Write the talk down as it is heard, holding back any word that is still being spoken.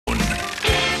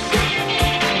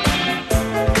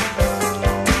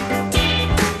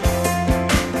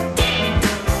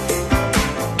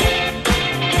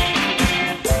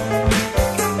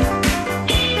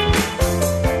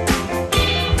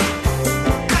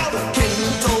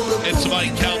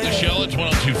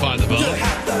1025 The Bone.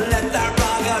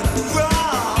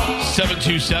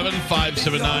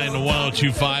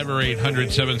 727-579-1025 or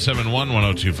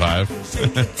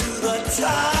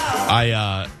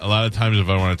 800-771-1025. A lot of times if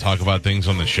I want to talk about things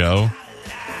on the show,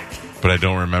 but I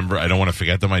don't remember, I don't want to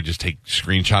forget them, I just take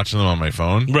screenshots of them on my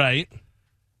phone. Right.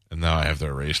 And now I have to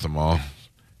erase them all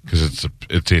because it's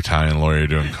the Italian lawyer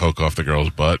doing coke off the girl's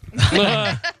butt.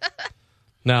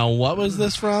 Now, what was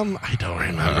this from? I don't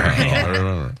remember. I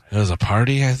remember. It was a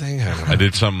party, I think. I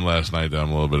did something last night that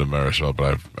I'm a little bit embarrassed about,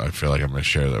 but I feel like I'm going to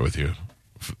share that with you.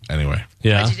 Anyway.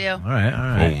 Yeah. What'd you do? All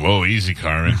right. Whoa, easy,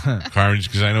 Carmen. Carmen, just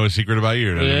because I know a secret about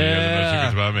you doesn't mean you have to know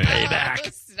secrets about me.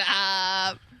 Payback.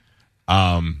 Stop.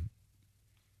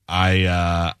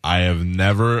 I have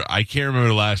never, I can't remember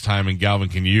the last time, and Galvin,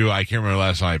 can you? I can't remember the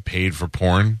last time I paid for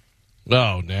porn.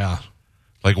 Oh, yeah.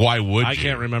 Like, why would I you?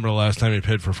 can't remember the last time you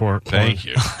paid for porn. Thank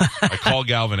you. I call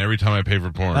Galvin every time I pay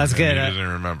for porn. That's good. He doesn't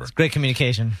remember. It's great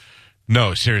communication.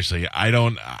 No, seriously. I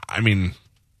mean,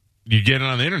 you get it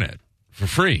on the internet for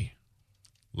free.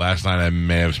 Last night I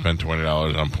may have spent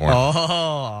 $20 on porn.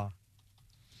 Oh.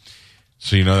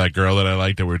 So you know that girl that I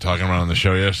liked that we were talking about on the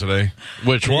show yesterday?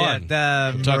 Which one?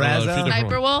 Yeah, We're talking about a few Marazzo? different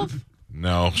Sniper Wolf?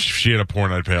 No, if she had a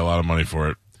porn, I'd pay a lot of money for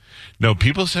it. No,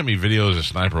 people sent me videos of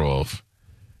Sniper Wolf.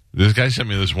 This guy sent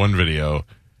me this one video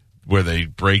where they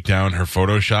break down her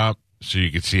Photoshop so you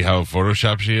can see how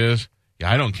Photoshop she is. Yeah,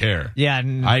 I don't care. Yeah.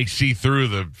 I see through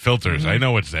the filters. I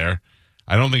know it's there.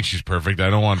 I don't think she's perfect. I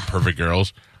don't want perfect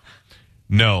girls.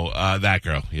 No, that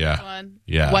girl. Yeah. One.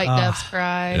 Yeah. White Doves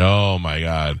Cry. Oh, my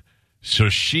God. So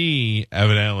she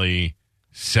evidently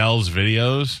sells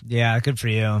videos. Yeah, good for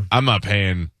you. I'm not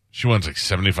paying. She wants like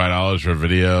 $75 for a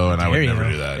video, and I would There you never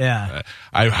go. do that. Yeah.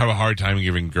 I have a hard time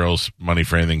giving girls money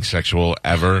for anything sexual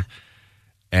ever.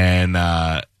 And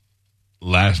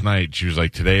last night, she was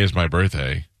like, today is my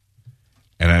birthday,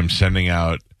 and I'm sending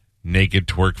out naked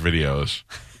twerk videos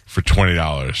for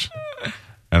 $20.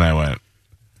 And I went,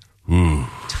 ooh.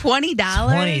 $20?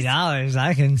 $20,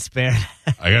 I can spare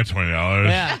that. I got $20.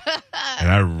 Yeah. And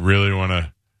I really want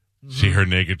to see her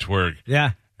naked twerk.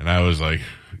 Yeah. And I was like,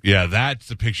 yeah, that's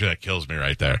the picture that kills me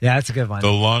right there. Yeah, that's a good one.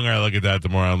 The longer I look at that, the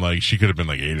more I'm like, she could have been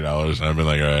like $80. And I've been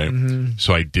like, all right.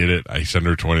 So I did it. I sent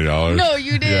her $20. No,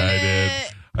 you didn't. Yeah,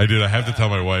 I did. I have to tell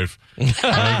my wife.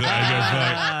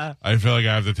 I feel like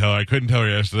I have to tell her. I couldn't tell her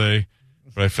yesterday,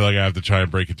 but I feel like I have to try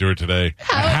and break it to her today.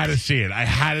 I had to see it.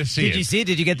 Did you see it?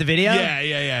 Did you get the video?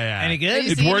 Yeah. Any good?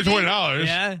 It's worth $20.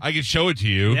 Yeah. I could show it to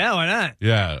you. Yeah, why not?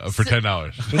 Yeah, for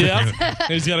 $10. Yeah.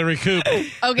 He's got to recoup.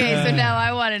 Okay, so now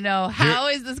I want to know, how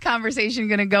is this conversation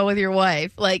going to go with your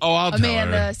wife? Like, I'll tell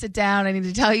Amanda, her. sit down. I need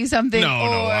to tell you something. No,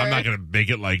 I'm not going to make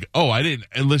it like, I didn't.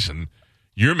 And listen,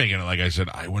 you're making it like I said,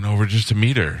 I went over just to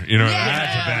meet her. You know, Yeah.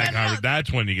 that's a bad conversation.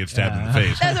 That's when you get stabbed in the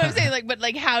face. That's what I'm saying. Like, but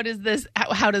like, how does this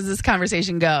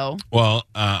conversation go? Well,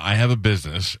 I have a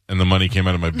business, and the money came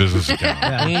out of my business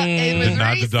account. It was It's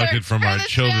not research deducted from for our the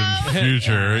children's show.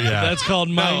 future. Yeah, That's called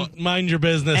mind your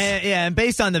business. And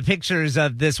based on the pictures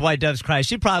of this White Doves Cry,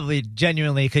 she probably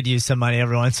genuinely could use some money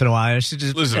every once in a while. She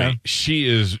just listen to me. She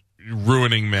is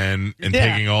ruining men and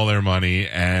Yeah. taking all their money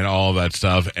and all that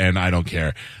stuff, and I don't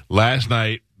care. Last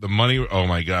night, the money. Oh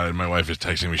my God! My wife is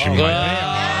texting me. She might.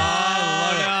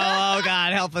 Oh,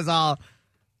 God, help us all.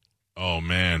 Oh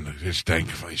man, it's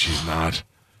thankfully she's not.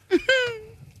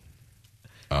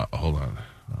 Hold on.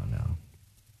 Oh, no.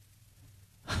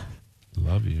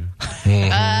 Love you.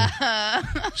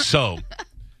 So,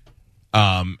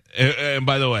 and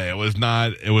by the way, it was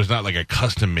not like a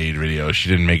custom made video. She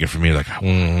didn't make it for me. Like,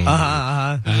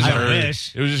 I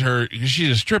wish. It was just her. Because she's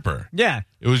a stripper. Yeah.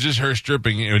 It was just her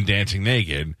stripping and dancing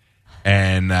naked,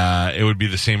 and it would be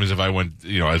the same as if I went,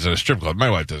 as at a strip club. My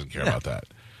wife doesn't care about that.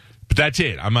 But that's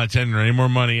it. I'm not sending her any more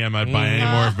money. I'm not buying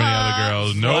any more from any other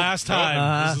girls. Nope. Last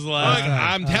time. This is the last Look,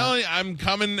 time. I'm telling you, I'm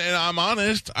coming and I'm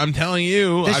honest. I'm telling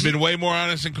you, I've been way more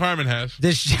honest than Carmen has.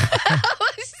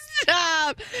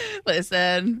 Stop.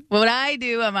 Listen, what I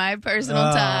do on my personal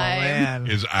time. Man.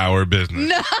 Is our business.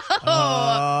 No.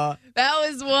 That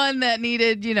was one that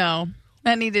needed,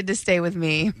 that needed to stay with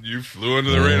me. You flew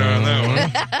under the radar on that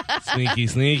one.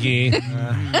 Sneaky.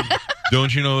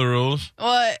 Don't you know the rules?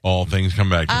 What? All things come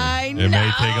back to me. I It may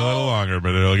know. take a little longer,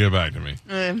 but it'll get back to me.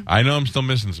 I know I'm still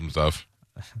missing some stuff.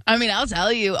 I mean, I'll tell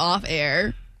you off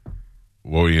air.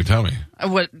 What were you going to tell me?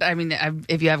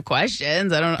 If you have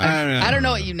questions, I don't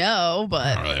know what you know, I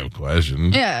but don't really have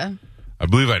questions. yeah. I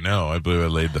believe I know. I believe I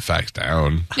laid the facts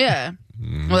down. Yeah.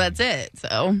 Well, that's it.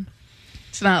 So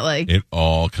it's not like, It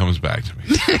all comes back to me.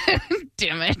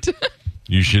 damn it.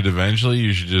 You should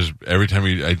just, every time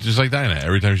just like Dinah,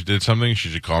 every time she did something, she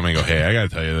should call me and go, hey, I got to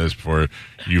tell you this before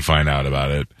you find out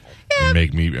about it. and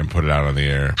make me and put it out on the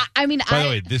air. I mean, By the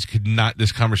way,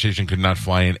 this conversation could not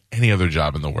fly in any other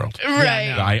job in the world. right.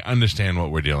 Yeah, no. I understand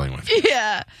what we're dealing with.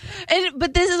 Yeah.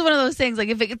 But this is one of those things, like,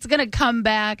 if it's going to come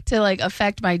back to, like,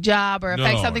 affect my job or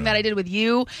affect something that I did with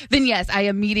you, then yes,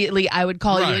 I would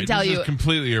call you and tell this you. is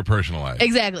completely your personal life.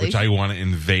 Exactly. Which I want to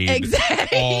invade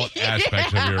Exactly. all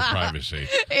aspects of your privacy.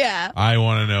 Yeah. I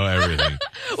want to know everything.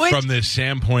 From the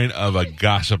standpoint of a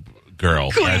gossip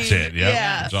girl. Queen. That's it. Yep.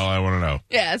 Yeah. That's all I want to know.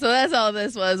 Yeah, so that's all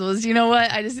this was, you know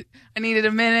what? I needed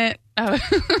a minute.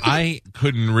 I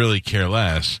couldn't really care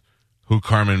less who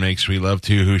Carmen makes sweet love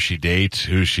to, who she dates,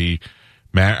 who she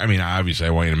I mean, obviously I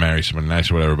want you to marry someone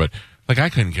nice or whatever, but like I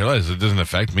couldn't care less. It doesn't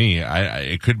affect me.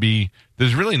 It could be,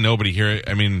 there's really nobody here.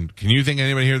 I mean, can you think of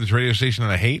anybody here at this radio station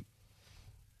that I hate?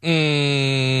 I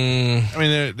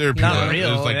mean, there are people. Not real,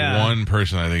 there's like yeah. one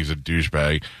person I think is a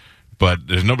douchebag, but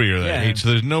there's nobody here that I hate. So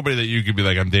there's nobody that you could be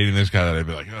like, I'm dating this guy, that I'd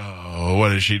be like, oh,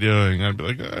 what is she doing? I'd be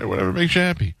like, whatever makes you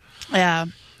happy. Yeah.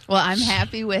 Well, I'm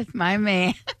happy with my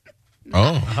man.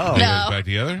 Oh. You guys back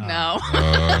together? No.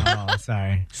 Oh,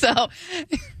 sorry. So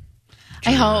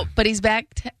I hope, but he's back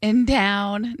in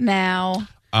town now.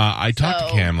 I talked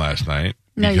to Cam last night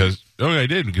because I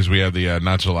did, because we have the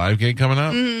Not So Live gig coming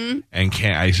up, and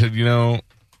I said,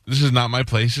 this is not my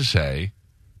place to say,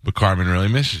 but Carmen really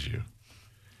misses you,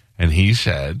 and he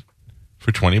said,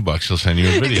 for $20 he'll send you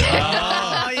a video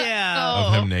Oh, yeah.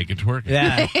 of him naked twerking.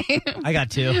 Yeah. I got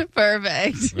two.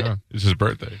 Perfect. Yeah, it's his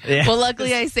birthday. Yeah. Well,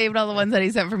 luckily I saved all the ones that he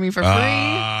sent for me for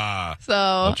free. So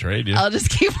I'll trade you. I'll just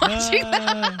keep watching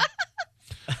that.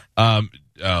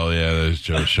 Oh yeah, there's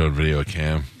Joe showed video of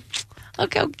Cam.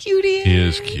 Look how cute he is. He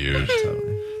is cute.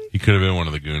 He could have been one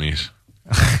of the Goonies.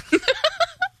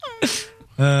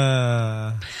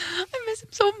 I miss him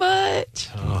so much.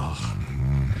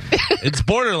 It's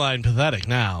borderline pathetic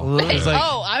now. It's like,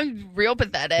 I'm real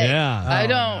pathetic. Yeah. I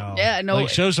don't. no. Yeah, no. like,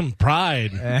 show some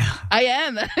pride. I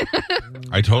am.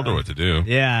 I told her what to do.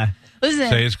 Yeah. Listen,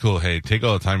 Say it's cool. Hey, take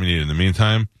all the time you need. In the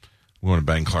meantime, we want to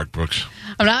bang Clark Brooks.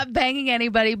 I'm not banging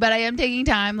anybody, but I am taking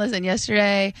time. Listen,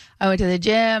 yesterday I went to the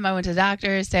gym. I went to the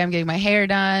doctor's. Today I'm getting my hair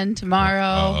done.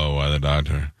 Tomorrow. Oh, why the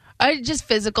doctor? I just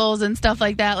physicals and stuff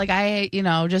like that. Like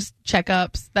just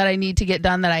checkups that I need to get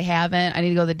done that I haven't. I need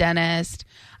to go to the dentist.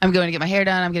 I'm going to get my hair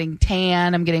done. I'm getting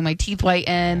tan. I'm getting my teeth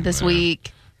whitened this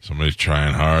week. Somebody's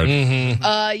trying hard.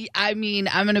 I mean,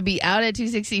 I'm going to be out at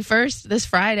 261st this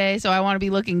Friday, so I want to be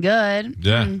looking good.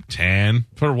 Yeah, tan.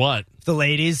 For what? The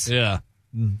ladies. Yeah.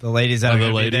 The ladies that are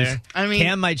the going to be ladies? there. I mean,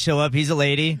 Cam might show up. He's a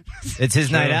lady. It's his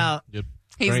night out. Yep.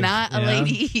 he's Drinks. not a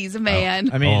lady. He's a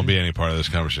man. I I mean, won't be any part of this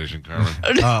conversation, Carmen.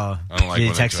 oh, I don't like did he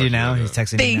when they text you talk now? like He's that.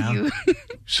 texting you now. Thank you.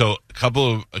 So a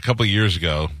couple of years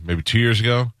ago, maybe 2 years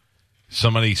ago,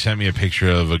 somebody sent me a picture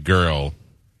of a girl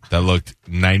that looked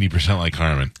 90% like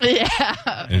Carmen.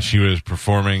 Yeah. And she was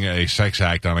performing a sex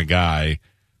act on a guy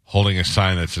holding a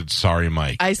sign that said, "Sorry,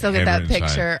 Mike." I still get that Handwritten sign.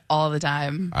 picture all the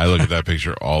time. I look at that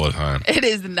picture all the time. It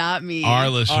is not me. Our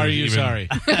listeners Are you sorry?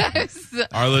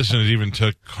 Our listeners even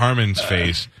took Carmen's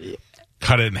face,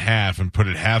 cut it in half, and put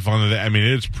it half on the. I mean,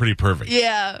 it's pretty perfect.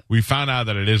 Yeah. We found out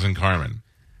that it isn't Carmen,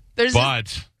 There's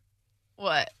but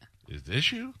what? is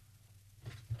this you?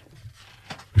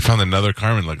 We found another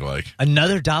Carmen lookalike.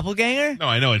 Another doppelganger? No,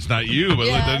 I know it's not you, but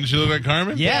Yeah. doesn't she look like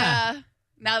Carmen? Yeah.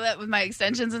 Now that with my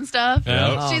extensions and stuff,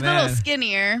 Yep. Oh, she's a man. little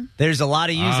skinnier. There's a lot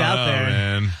of yous out there.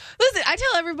 Man. Listen, I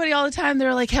tell everybody all the time,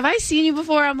 they're like, have I seen you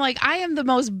before? I'm like, I am the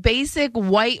most basic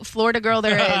white Florida girl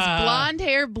there is. Blonde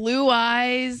hair, blue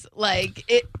eyes, like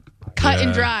it cut and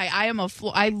Yeah. dry.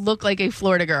 I look like a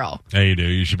Florida girl. Yeah, you do.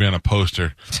 You should be on a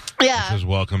poster. Yeah. Says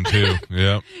welcome to.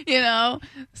 Yep.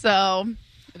 So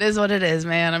it is what it is,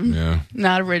 man. I'm Yeah.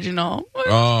 not original.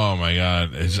 Oh my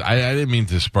God! I didn't mean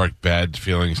to spark bad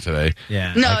feelings today.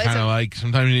 Yeah. No, I it's kind of like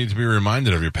sometimes you need to be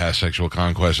reminded of your past sexual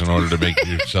conquests in order to make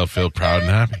yourself feel proud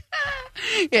and happy.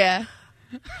 yeah.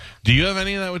 Do you have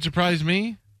any that would surprise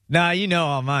me? Nah, you know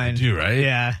all mine. You do, right?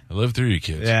 Yeah. I lived through you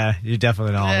kids. Yeah, you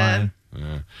definitely know all Yeah. mine.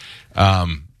 Yeah.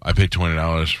 I paid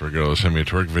 $20 for a girl to send me a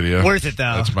twerk video. Worth it, though.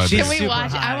 That's my She's Can we super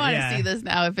watch? hot, I want to yeah. see this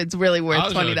now. If it's really worth I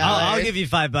was gonna $20, do I'll give you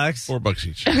 $5. $4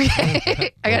 each.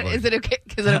 Okay. Is it okay?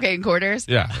 Is it okay in quarters?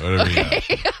 Yeah, whatever you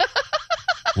got.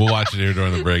 We'll watch it here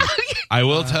during the break. I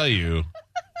will tell you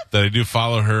that I do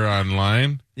follow her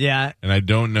online, Yeah. and I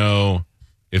don't know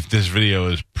if this video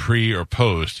is pre or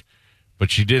post,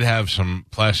 but she did have some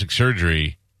plastic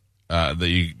surgery that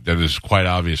is quite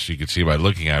obvious. You could see by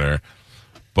looking at her.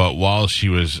 But while she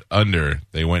was under,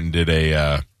 they went and did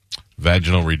a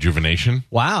vaginal rejuvenation.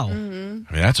 Wow. I mean,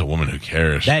 that's a woman who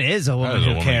cares. That is a woman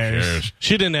who cares.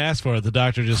 She didn't ask for it. The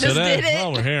doctor just said, did "Hey, it.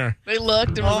 well, we're here." We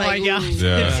looked and was my like, God. ooh,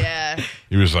 Yeah.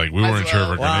 He was like, we weren't sure if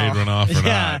a grenade went off or Yeah.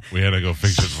 not. We had to go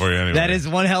fix it for you anyway. That is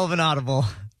one hell of an audible.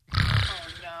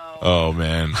 Oh,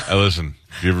 man. Listen,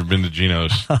 if you ever been to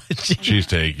Gino's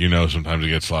cheesesteak, you know sometimes it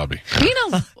gets sloppy.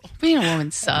 Being a woman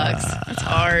sucks. It's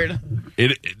hard.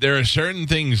 There are certain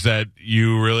things that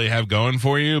you really have going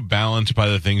for you, balanced by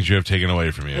the things you have taken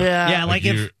away from you. Yeah, like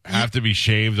you have to be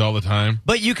shaved all the time.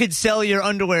 But you could sell your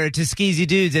underwear to skeezy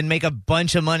dudes and make a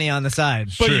bunch of money on the side.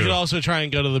 But True. you could also try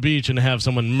and go to the beach and have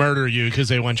someone murder you because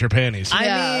they want your panties.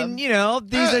 I mean, these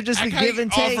are just That the guy give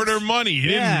and take. offered her money.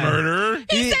 He Yeah. didn't murder her.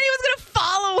 He said he was going to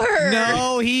follow her.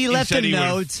 No, he left he said a he would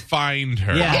note. find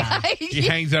her. Yeah. He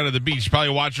hangs out at the beach. He's probably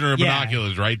watching her Yeah.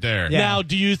 binoculars right there. Yeah. Now,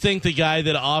 do you think the guy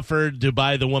that offered to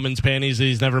buy the woman's panties that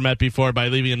he's never met before by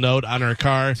leaving a note on her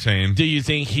car, Same. do you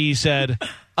think he said,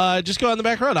 just go on the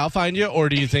back road, I'll find you? Or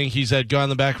do you think he said, go on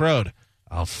the back road,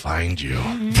 I'll find you?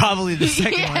 Probably the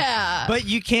second Yeah. one. But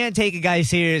you can't take a guy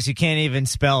serious who can't even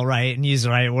spell right and use the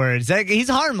right words. He's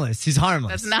harmless. He's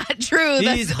harmless. That's not true.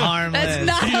 He's harmless. That's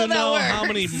not Do how you that know works. how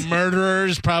many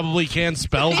murderers probably can't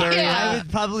spell very Yeah. I well?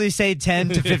 would probably say 10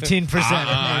 to 15%.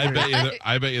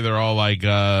 I bet you they're all like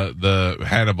the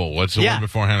Hannibal. What's the Yeah. one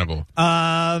before Hannibal?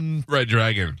 Red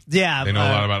Dragon. Yeah. They know a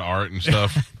lot about art and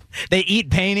stuff. They eat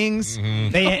paintings.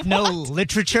 They know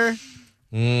literature.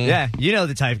 Yeah, you know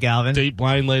the type, Galvin. Date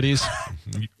blind ladies,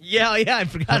 Yeah, I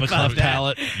forgot have a about cleft that.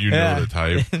 palate. You know Yeah. the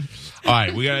type. All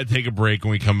right, we got to take a break.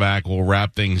 When we come back, we'll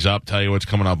wrap things up, tell you what's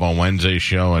coming up on Wednesday's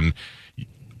show. And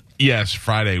yes,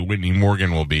 Friday, Whitney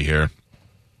Morgan will be here.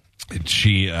 And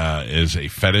she is a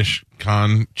fetish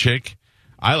con chick.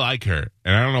 I like her.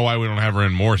 And I don't know why we don't have her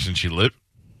in more since she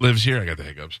lives here. I got the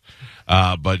hiccups.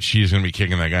 But she's going to be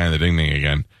kicking that guy in the ding-ding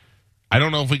again. I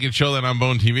don't know if we can show that on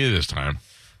Bone TV this time.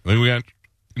 I think we got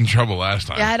in trouble last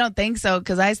time. Yeah, I don't think so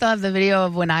because I still have the video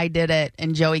of when I did it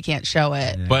and Joey can't show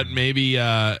it. But maybe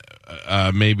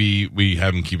we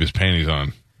have him keep his panties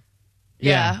on.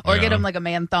 Yeah. Or Yeah. get him like a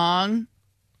man thong.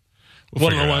 We'll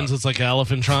One of figure the it ones out. that's like an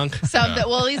elephant trunk. Something.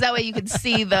 Well, at least that way you could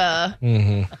see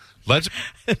the. Let's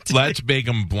make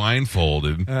him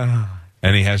blindfolded,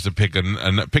 and he has to pick a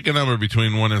number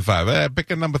between 1 and 5.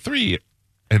 Pick a number 3,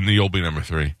 and you'll be number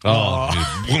 3.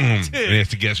 Oh. Boom! And he has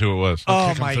to guess who it was. Oh,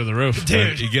 Kick him my through the roof.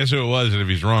 And you guess who it was, and if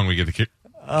he's wrong, we get to kick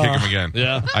him again.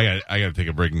 Yeah. I got to take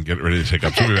a break and get rid of this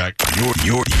hiccup. We'll be back.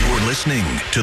 You're listening to